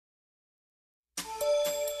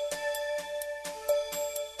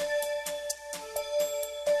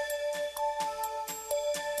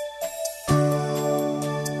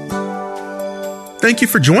Thank you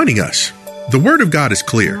for joining us. The Word of God is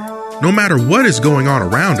clear. No matter what is going on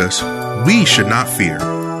around us, we should not fear,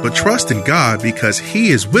 but trust in God because He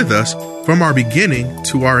is with us from our beginning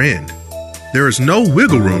to our end. There is no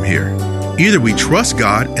wiggle room here. Either we trust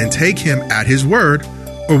God and take Him at His word,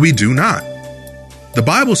 or we do not. The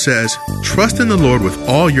Bible says, trust in the Lord with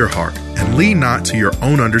all your heart and lean not to your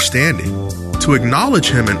own understanding. To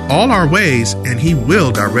acknowledge Him in all our ways, and He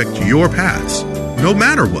will direct your paths, no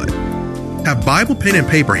matter what. Have Bible, pen, and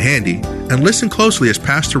paper handy and listen closely as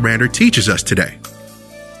Pastor Rander teaches us today.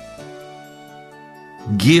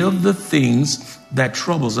 Give the things that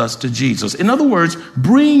troubles us to Jesus. In other words,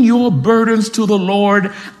 bring your burdens to the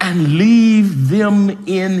Lord and leave them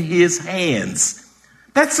in His hands.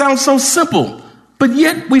 That sounds so simple, but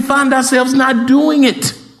yet we find ourselves not doing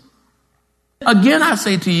it. Again, I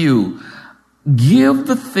say to you, give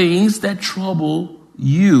the things that trouble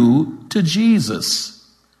you to Jesus.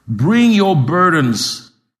 Bring your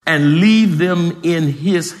burdens and leave them in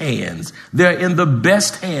His hands. They're in the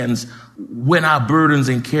best hands when our burdens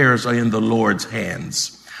and cares are in the Lord's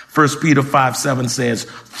hands. 1 Peter 5:7 says,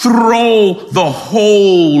 throw the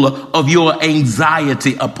whole of your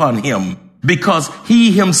anxiety upon Him because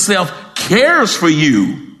He Himself cares for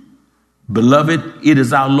you. Beloved, it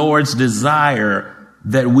is our Lord's desire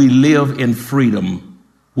that we live in freedom,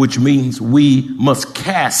 which means we must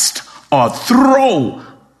cast or throw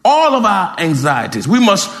all of our anxieties. We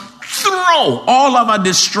must throw all of our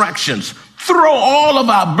distractions, throw all of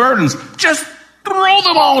our burdens, just throw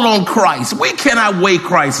them all on Christ. We cannot weigh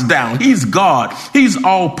Christ down. He's God. He's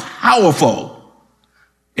all powerful.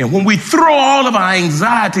 And when we throw all of our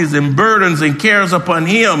anxieties and burdens and cares upon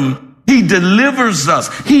Him, He delivers us.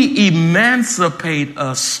 He emancipates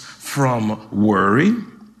us from worry.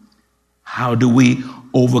 How do we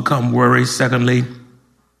overcome worry? Secondly,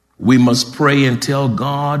 we must pray and tell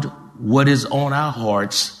God what is on our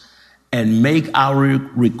hearts and make our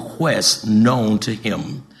requests known to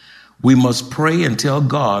Him. We must pray and tell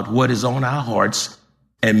God what is on our hearts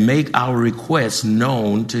and make our requests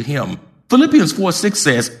known to Him. Philippians 4:6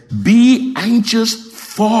 says, be anxious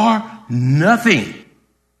for nothing.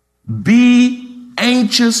 Be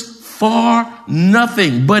anxious for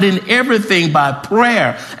nothing, but in everything by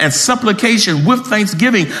prayer and supplication with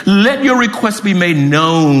thanksgiving, let your requests be made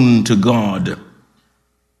known to God.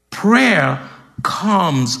 Prayer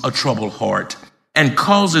calms a troubled heart and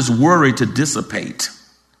causes worry to dissipate.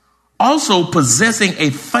 Also, possessing a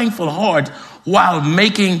thankful heart while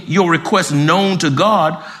making your request known to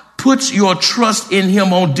God puts your trust in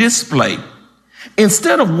Him on display.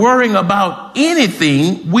 Instead of worrying about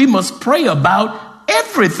anything, we must pray about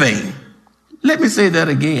everything. Let me say that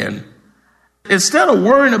again. Instead of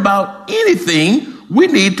worrying about anything, we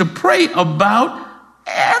need to pray about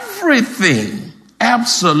everything.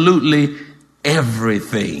 Absolutely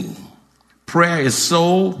everything. Prayer is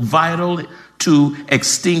so vital to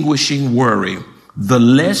extinguishing worry. The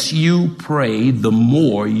less you pray, the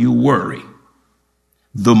more you worry.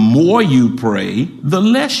 The more you pray, the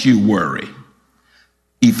less you worry.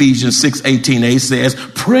 Ephesians 6:18a says,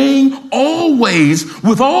 praying always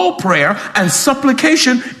with all prayer and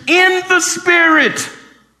supplication in the Spirit.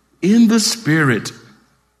 In the Spirit.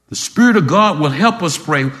 The Spirit of God will help us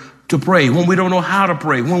pray when we don't know how to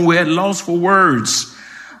pray, when we're at loss for words.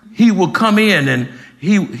 He will come in and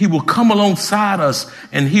he will come alongside us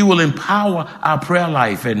and He will empower our prayer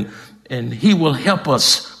life and He will help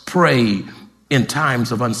us pray in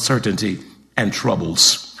times of uncertainty and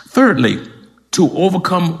troubles. Thirdly, to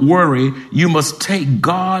overcome worry, you must take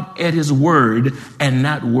God at His word and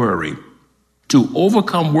not worry. To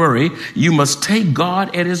overcome worry, you must take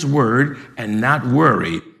God at His word and not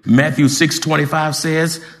worry. Matthew 6:25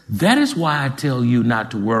 says, that is why I tell you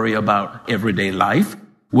not to worry about everyday life,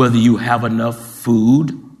 whether you have enough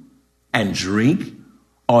food and drink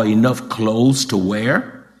or enough clothes to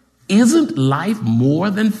wear. Isn't life more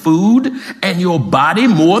than food and your body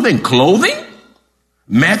more than clothing?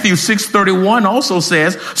 Matthew 6:31 also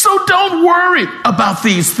says, so don't worry about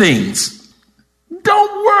these things.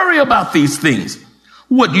 Don't worry about these things.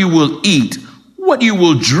 What you will eat, what you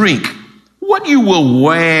will drink, what you will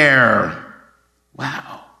wear.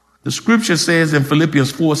 Wow. The scripture says in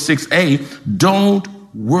Philippians 4:6a, don't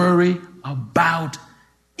worry about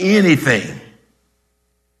anything.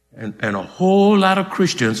 And a whole lot of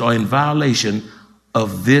Christians are in violation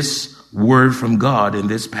of this word from God in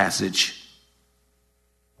this passage.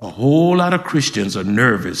 A whole lot of Christians are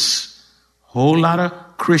nervous. A whole lot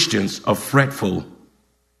of Christians are fretful,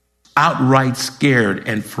 outright scared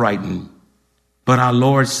and frightened. But our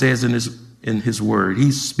Lord says in his word,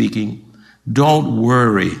 He's speaking, don't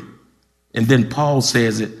worry. And then Paul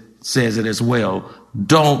says it says it as well.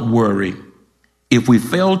 Don't worry. If we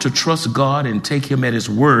fail to trust God and take him at his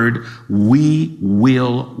word, we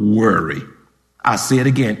will worry. I say it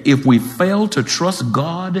again. If we fail to trust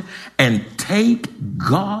God and take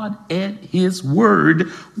God at his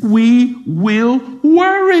word, we will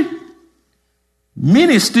worry.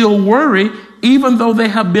 Many still worry, even though they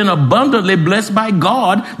have been abundantly blessed by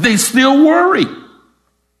God, they still worry.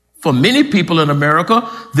 For many people in America,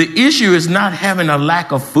 the issue is not having a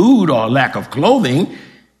lack of food or a lack of clothing.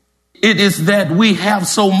 It is that we have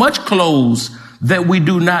so much clothes that we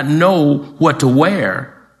do not know what to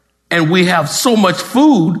wear. And we have so much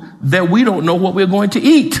food that we don't know what we're going to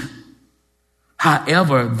eat.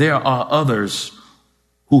 However, there are others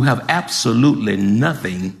who have absolutely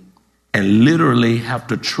nothing and literally have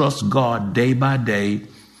to trust God day by day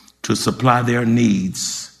to supply their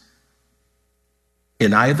needs.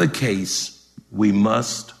 In either case, we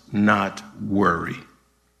must not worry.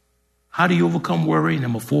 How do you overcome worry?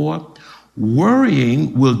 Number 4,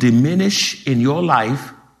 worrying will diminish in your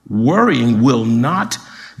life. Worrying will not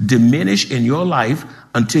diminish in your life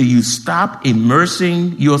until you stop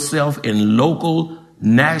immersing yourself in local,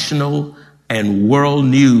 national, and world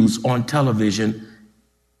news on television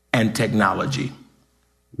and technology.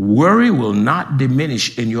 Worry will not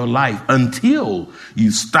diminish in your life until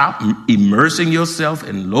you stop immersing yourself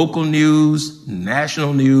in local news,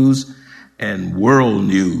 national news, and world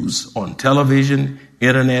news on television,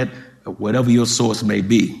 internet, whatever your source may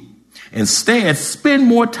be. Instead, spend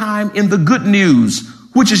more time in the good news,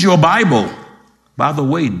 which is your Bible. By the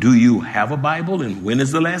way, do you have a Bible, and when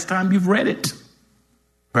is the last time you've read it?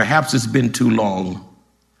 Perhaps it's been too long.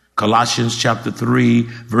 Colossians chapter 3,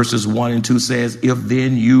 verses 1 and 2 says, if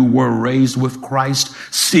then you were raised with Christ,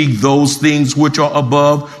 seek those things which are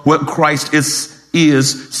above, what Christ is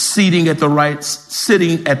sitting at the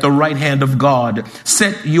right hand of God.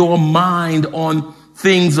 Set your mind on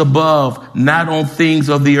things above, not on things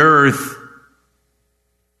of the earth.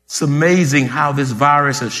 It's amazing how this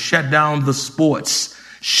virus has shut down the sports,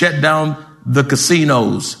 shut down the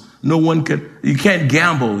casinos. You can't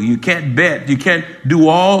gamble, you can't bet, you can't do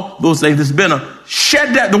all those things. It's been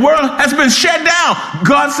shut down. The world has been shut down.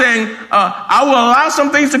 God saying, I will allow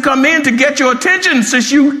some things to come in to get your attention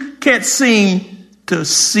since you can't seem to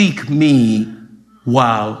seek me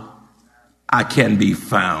while I can be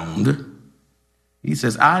found. He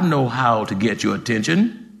says, I know how to get your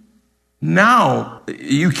attention. Now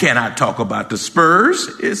you cannot talk about the Spurs.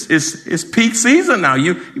 It's peak season now.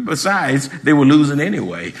 Besides, they were losing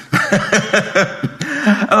anyway.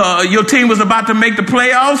 Your team was about to make the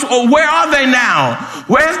playoffs. Oh, where are they now?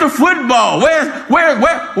 Where's the football? Where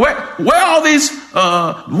all these?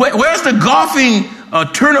 Where's the golfing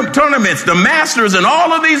tournaments, the Masters, and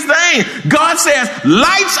all of these things? God says,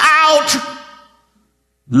 lights out,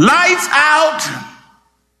 lights out.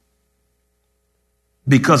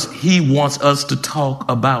 Because he wants us to talk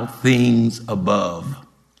about things above,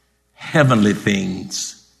 heavenly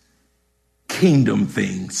things, kingdom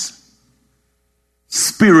things,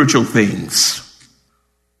 spiritual things,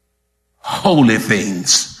 holy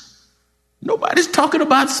things. Nobody's talking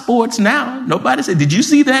about sports now. Nobody said, did you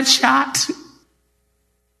see that shot?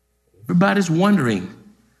 Everybody's wondering,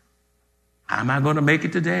 how am I going to make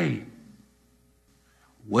it today?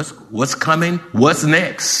 What's coming? What's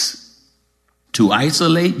next? To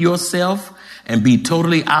isolate yourself and be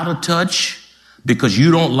totally out of touch because you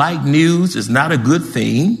don't like news is not a good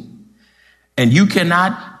thing. And you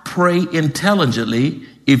cannot pray intelligently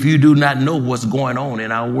if you do not know what's going on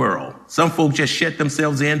in our world. Some folks just shut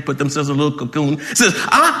themselves in, put themselves in a little cocoon. Says,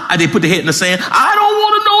 they put their head in the sand. I don't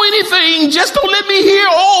want to know anything. Just don't let me hear.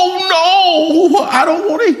 Oh no, I don't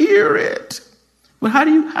want to hear it. But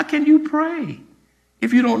how can you pray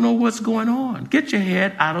if you don't know what's going on? Get your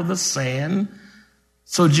head out of the sand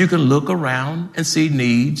so that you can look around and see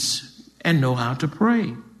needs and know how to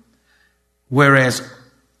pray. Whereas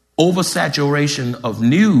oversaturation of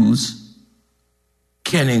news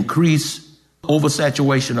can increase,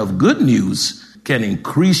 oversaturation of good news can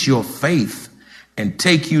increase your faith and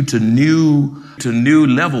take you to new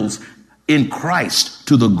levels in Christ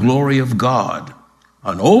to the glory of God.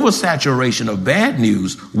 An oversaturation of bad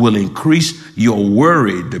news will increase your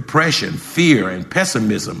worry, depression, fear, and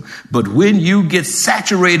pessimism. But when you get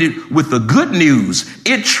saturated with the good news,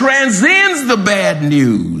 it transcends the bad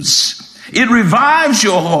news. It revives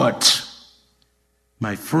your heart.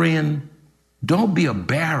 My friend, don't be a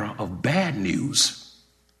bearer of bad news.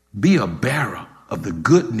 Be a bearer of the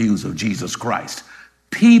good news of Jesus Christ.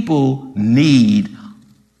 People need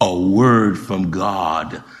a word from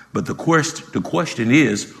God. But the question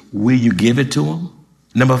is, will you give it to them?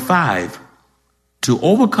 Number 5, To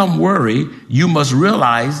overcome worry, you must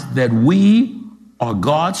realize that we are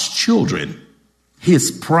God's children,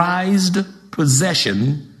 his prized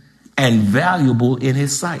possession, and valuable in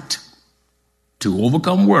his sight. To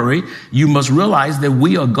overcome worry, you must realize that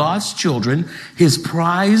we are God's children, his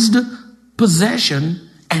prized possession,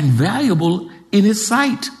 and valuable in his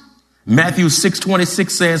sight. Matthew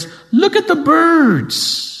 6:26 says, look at the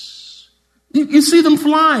birds. You see them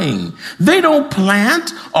flying. They don't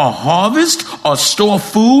plant or harvest or store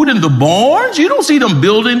food in the barns. You don't see them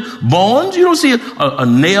building barns. You don't see a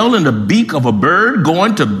nail in the beak of a bird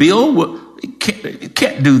going to build. It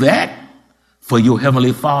can't do that. For your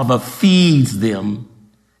heavenly Father feeds them.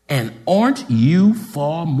 And aren't you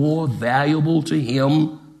far more valuable to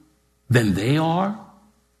him than they are?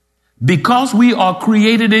 Because we are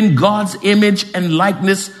created in God's image and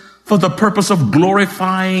likeness for the purpose of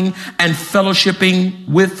glorifying and fellowshipping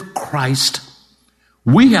with Christ,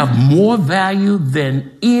 we have more value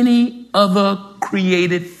than any other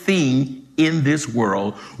created thing in this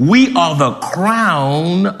world. We are the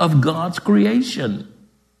crown of God's creation.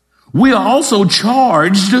 We are also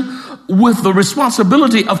charged with the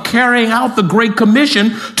responsibility of carrying out the Great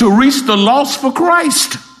Commission to reach the lost for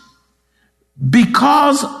Christ.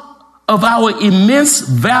 Because of our immense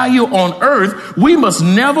value on earth, we must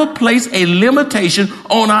never place a limitation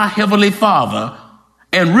on our Heavenly Father,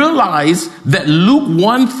 and realize that Luke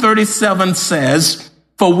 1:37 says,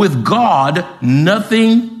 for with God,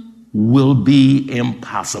 nothing will be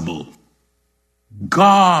impossible.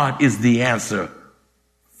 God is the answer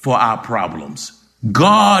for our problems.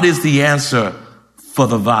 God is the answer for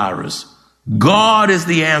the virus. God is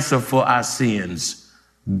the answer for our sins.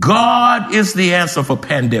 God is the answer for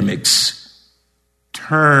pandemics.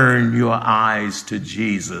 Turn your eyes to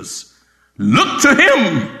Jesus. Look to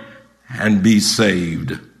him and be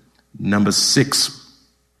saved. Number 6,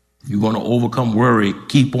 you're going to overcome worry.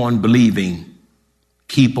 Keep on believing,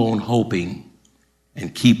 keep on hoping,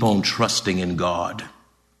 and keep on trusting in God.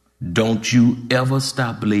 Don't you ever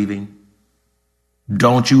stop believing.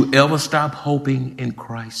 Don't you ever stop hoping in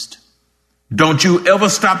Christ. Don't you ever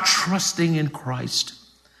stop trusting in Christ.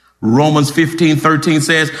 Romans 15:13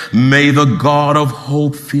 says, may the God of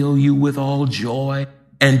hope fill you with all joy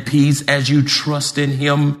and peace as you trust in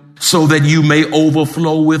him, so that you may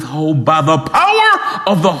overflow with hope by the power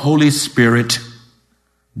of the Holy Spirit.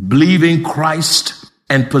 Believing Christ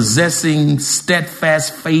and possessing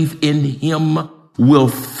steadfast faith in him will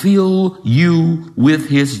fill you with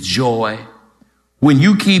his joy. When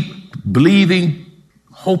you keep believing,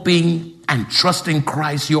 hoping, and trusting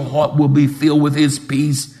Christ, your heart will be filled with his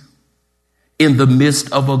peace in the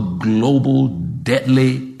midst of a global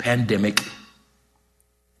deadly pandemic.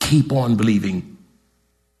 Keep on believing,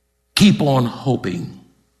 keep on hoping,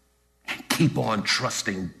 and keep on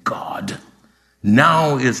trusting God.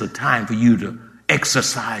 Now is a time for you to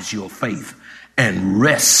exercise your faith and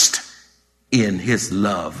rest in his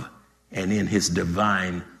love and in his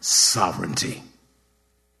divine sovereignty.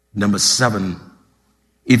 Number 7,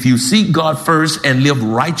 if you seek God first and live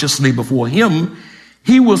righteously before him,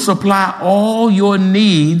 he will supply all your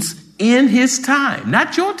needs in his time,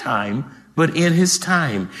 not your time, but in his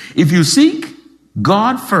time. If you seek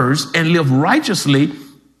God first and live righteously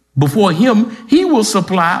before him, he will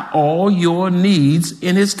supply all your needs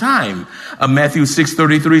in his time. Matthew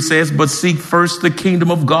 6:33 says, but seek first the kingdom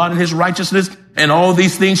of God and his righteousness, and all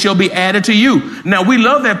these things shall be added to you. Now, we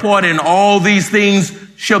love that part, and all these things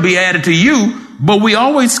shall be added to you, but we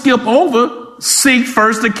always skip over seek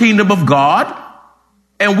first the kingdom of God,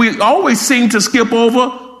 and we always seem to skip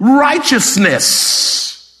over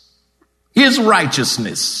righteousness, his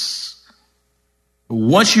righteousness.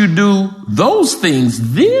 Once you do those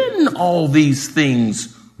things, then all these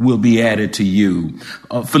things will be added to you.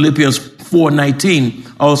 Philippians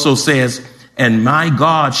 4:19 also says, and my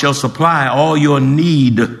God shall supply all your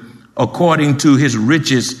need according to his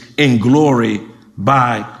riches in glory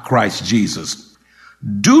by Christ Jesus.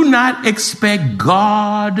 Do not expect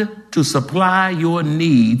God to supply your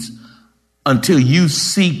needs until you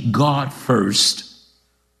seek God first,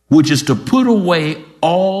 which is to put away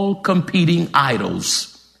all competing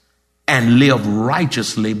idols and live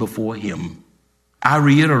righteously before him. I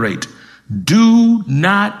reiterate, do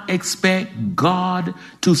not expect God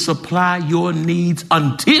to supply your needs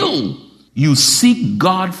until you seek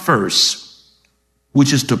God first,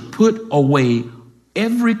 which is to put away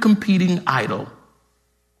every competing idol.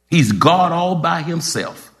 He's God all by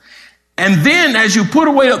himself. And then as you put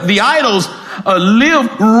away the idols,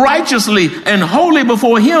 live righteously and holy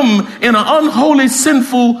before him in an unholy,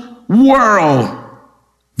 sinful world,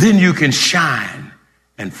 then you can shine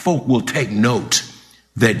and folk will take note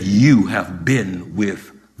that you have been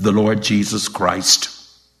with the Lord Jesus Christ.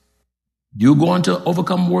 You're going to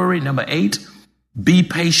overcome worry. Number 8, be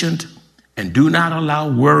patient and do not allow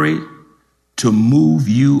worry to move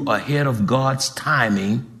you ahead of God's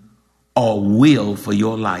timing or will for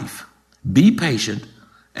your life. Be patient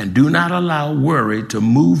and do not allow worry to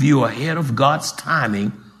move you ahead of God's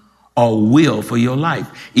timing or will for your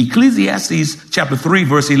life. Ecclesiastes chapter 3,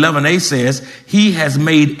 verse 11a says, He has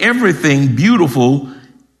made everything beautiful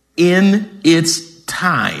in its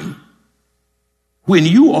time. When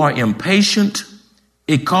you are impatient,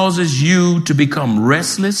 it causes you to become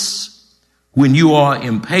restless. When you are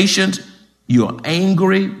impatient, you're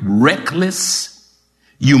angry, reckless.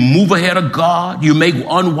 You move ahead of God. You make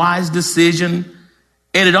unwise decisions.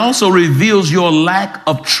 And it also reveals your lack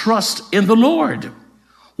of trust in the Lord.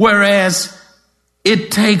 Whereas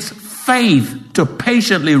it takes faith to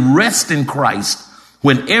patiently rest in Christ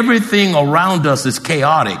when everything around us is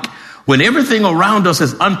chaotic, when everything around us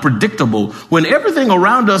is unpredictable, when everything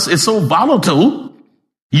around us is so volatile.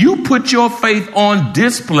 You put your faith on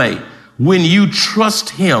display when you trust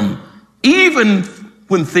Him, even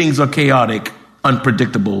when things are chaotic,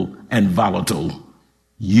 unpredictable, and volatile.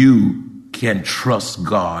 You can trust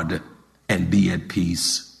God and be at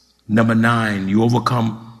peace. Number 9, you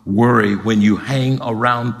overcome worry when you hang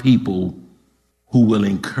around people who will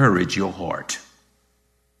encourage your heart.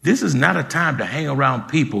 This is not a time to hang around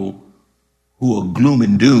people who are gloom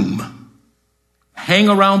and doom. Hang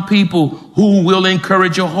around people who will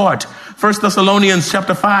encourage your heart. 1 Thessalonians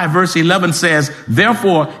chapter 5, verse 11 says,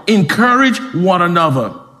 Therefore, encourage one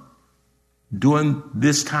another. During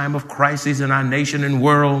this time of crisis in our nation and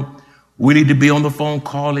world, we need to be on the phone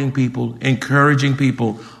calling people, encouraging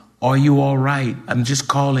people. Are you all right? I'm just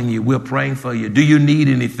calling you. We're praying for you. Do you need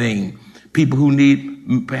anything? People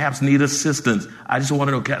who perhaps need assistance. I just want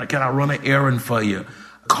to know, can I run an errand for you?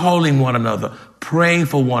 Calling one another, praying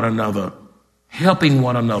for one another, helping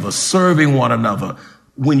one another, serving one another.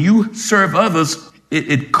 When you serve others,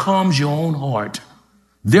 it calms your own heart.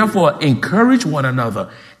 Therefore, encourage one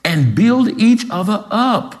another and build each other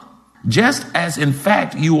up, just as in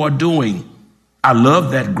fact you are doing. I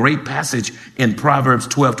love that great passage in Proverbs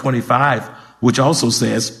 12:25, which also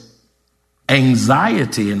says,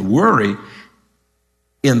 anxiety and worry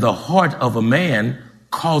in the heart of a man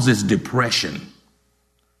causes depression,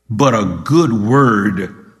 but a good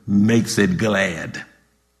word makes it glad.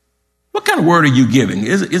 What kind of word are you giving?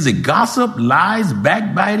 Is it gossip, lies,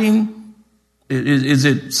 backbiting? Is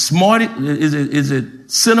it smart? Is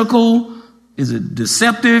it cynical? Is it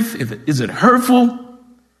deceptive? Is it hurtful?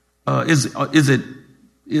 Is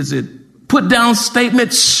it put down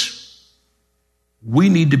statements? We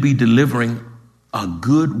need to be delivering a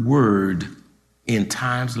good word in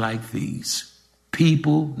times like these.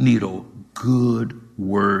 People need a good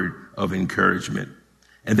word of encouragement,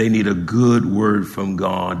 and they need a good word from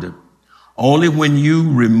God. Only when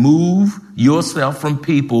you remove yourself from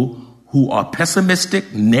people who are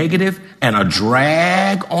pessimistic, negative, and a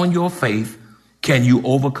drag on your faith can you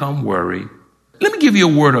overcome worry. Let me give you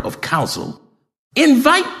a word of counsel.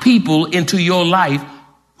 Invite people into your life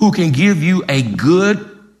who can give you a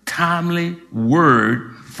good, timely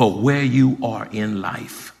word for where you are in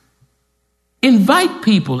life. Invite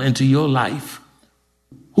people into your life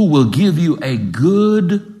who will give you a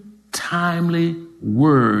good, timely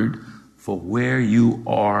word for where you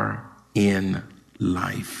are in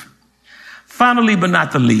life. Finally, but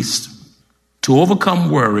not the least, to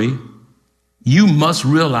overcome worry, you must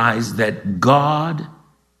realize that God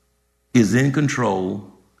is in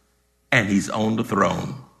control and He's on the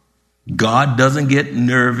throne. God doesn't get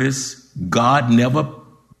nervous. God never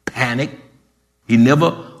panics. He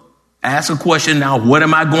never asks a question, now what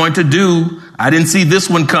am I going to do? I didn't see this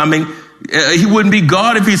one coming. He wouldn't be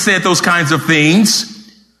God if He said those kinds of things.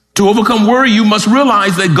 To overcome worry, you must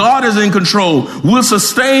realize that God is in control, will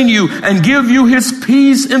sustain you, and give you His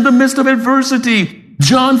peace in the midst of adversity.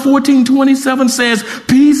 John 14:27 says,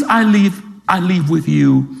 Peace I leave with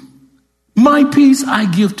you. My peace I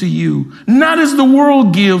give to you. Not as the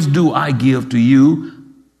world gives do I give to you.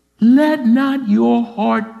 Let not your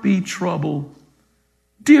heart be troubled.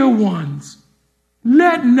 Dear ones,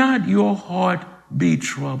 let not your heart be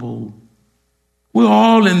troubled. We're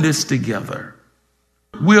all in this together.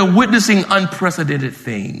 We're witnessing unprecedented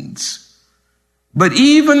things. But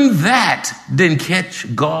even that didn't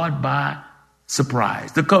catch God by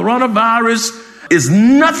surprise. The coronavirus is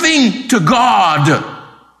nothing to God.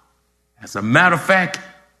 As a matter of fact,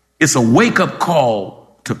 it's a wake-up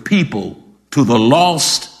call to people, to the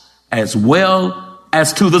lost as well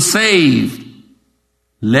as to the saved.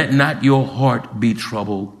 Let not your heart be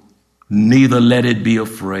troubled. neither let it be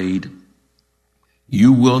afraid.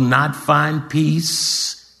 You will not find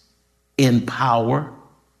peace in power.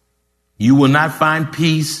 You will not find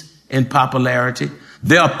peace in popularity.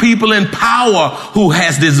 There are people in power who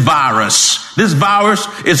has this virus. This virus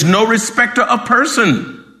is no respecter of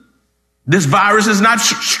person. This virus is not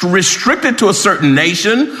restricted to a certain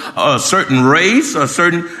nation, a certain race, a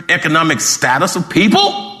certain economic status of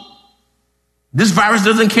people. This virus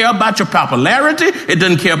doesn't care about your popularity. It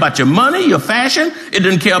doesn't care about your money, your fashion. It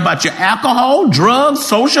doesn't care about your alcohol, drugs,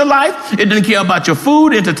 social life. It doesn't care about your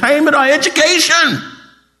food, entertainment, or education.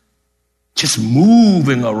 Just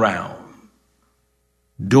moving around,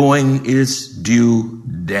 doing its due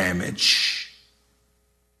damage.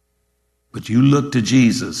 But you look to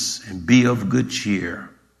Jesus and be of good cheer.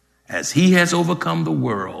 As he has overcome the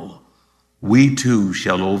world, we too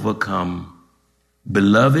shall overcome.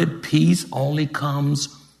 Beloved, peace only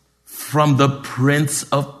comes from the Prince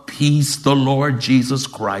of Peace, the Lord Jesus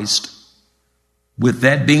Christ. With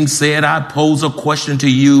that being said, I pose a question to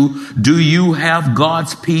you. Do you have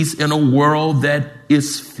God's peace in a world that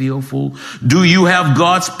is fearful? Do you have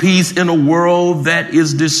God's peace in a world that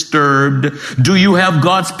is disturbed? Do you have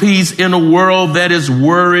God's peace in a world that is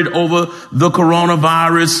worried over the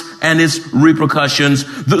coronavirus and its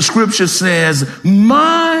repercussions? The scripture says,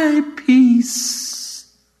 my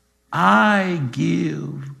peace I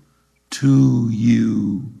give to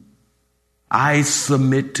you. I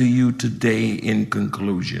submit to you today in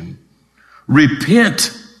conclusion.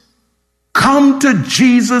 Repent. Come to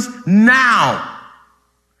Jesus now.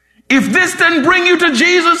 If this didn't bring you to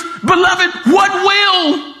Jesus, beloved, what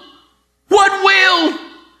will? What will?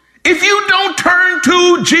 If you don't turn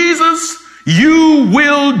to Jesus, you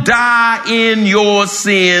will die in your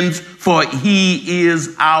sins, for he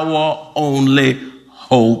is our only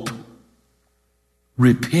hope.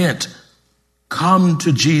 Repent. Come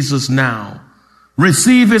to Jesus now.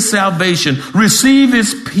 Receive his salvation. Receive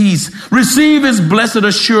his peace. Receive his blessed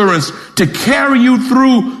assurance to carry you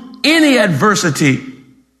through any adversity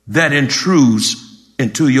that intrudes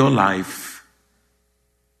into your life.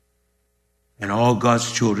 And all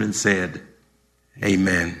God's children said,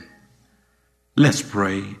 amen. Let's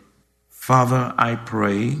pray. Father, I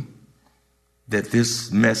pray that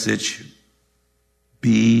this message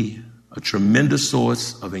be a tremendous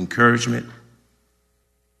source of encouragement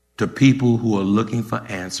to people who are looking for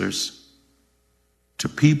answers, to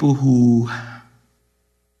people who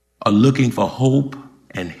are looking for hope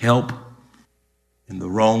and help in the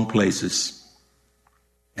wrong places.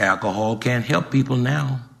 Alcohol can't help people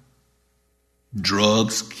now.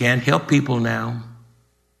 Drugs can't help people now.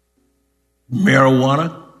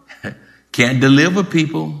 Marijuana can't deliver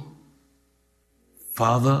people.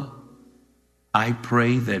 Father, I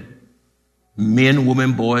pray that men,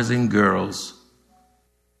 women, boys, and girls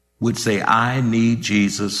would say, I need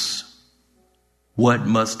Jesus. What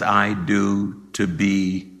must I do to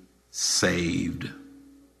be saved?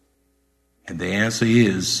 And the answer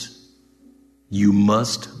is, you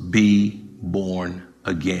must be born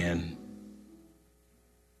again.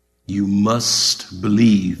 You must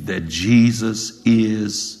believe that Jesus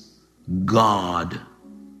is God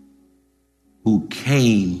who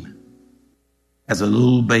came as a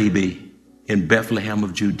little baby in Bethlehem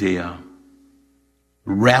of Judea,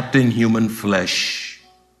 wrapped in human flesh,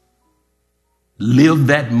 lived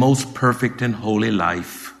that most perfect and holy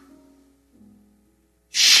life,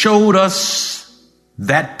 showed us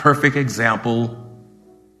that perfect example,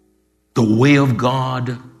 the way of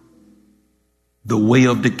God, the way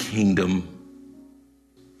of the kingdom,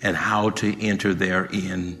 and how to enter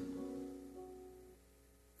therein.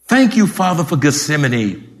 Thank you, Father, for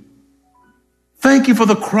Gethsemane. Thank you for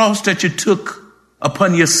the cross that you took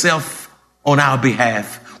upon yourself on our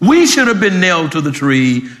behalf. We should have been nailed to the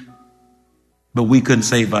tree, but we couldn't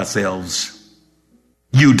save ourselves.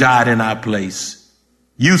 You died in our place.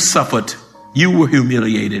 You suffered. You were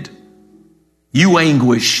humiliated. You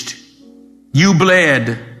anguished. You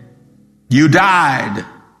bled. You died.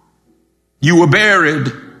 You were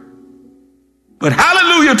buried. But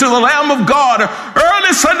hallelujah to the Lamb of God.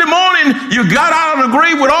 Early Sunday morning, you got out of the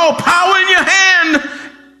grave with all power in your hand.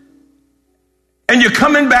 And you're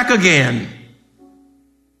coming back again.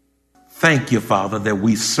 Thank you, Father, that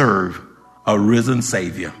we serve a risen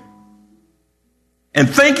Savior. And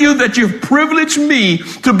thank you that you've privileged me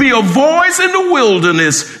to be a voice in the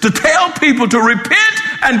wilderness, to tell people to repent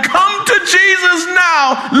and come to Jesus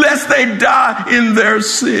now, lest they die in their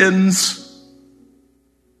sins.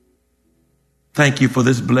 Thank you for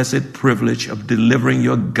this blessed privilege of delivering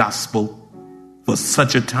your gospel for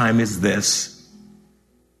such a time as this.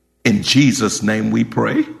 In Jesus' name we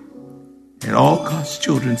pray. And all God's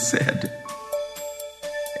children said,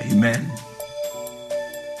 amen.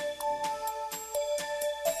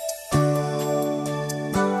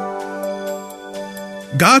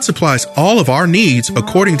 God supplies all of our needs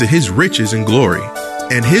according to his riches and glory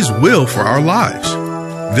and his will for our lives.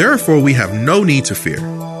 Therefore, we have no need to fear,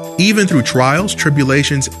 even through trials,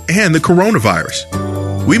 tribulations, and the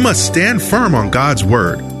coronavirus. We must stand firm on God's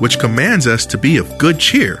word, which commands us to be of good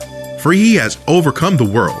cheer, for he has overcome the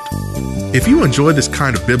world. If you enjoy this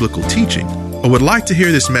kind of biblical teaching or would like to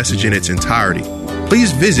hear this message in its entirety,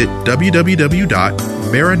 please visit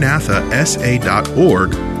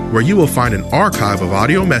www.maranathasa.org, where you will find an archive of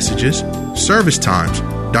audio messages, service times,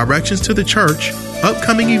 directions to the church,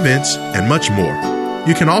 upcoming events, and much more.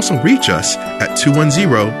 You can also reach us at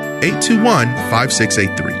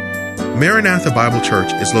 210-821-5683. Maranatha Bible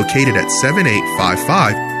Church is located at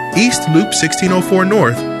 7855 East Loop 1604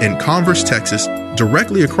 North in Converse, Texas,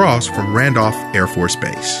 directly across from Randolph Air Force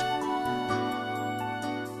Base.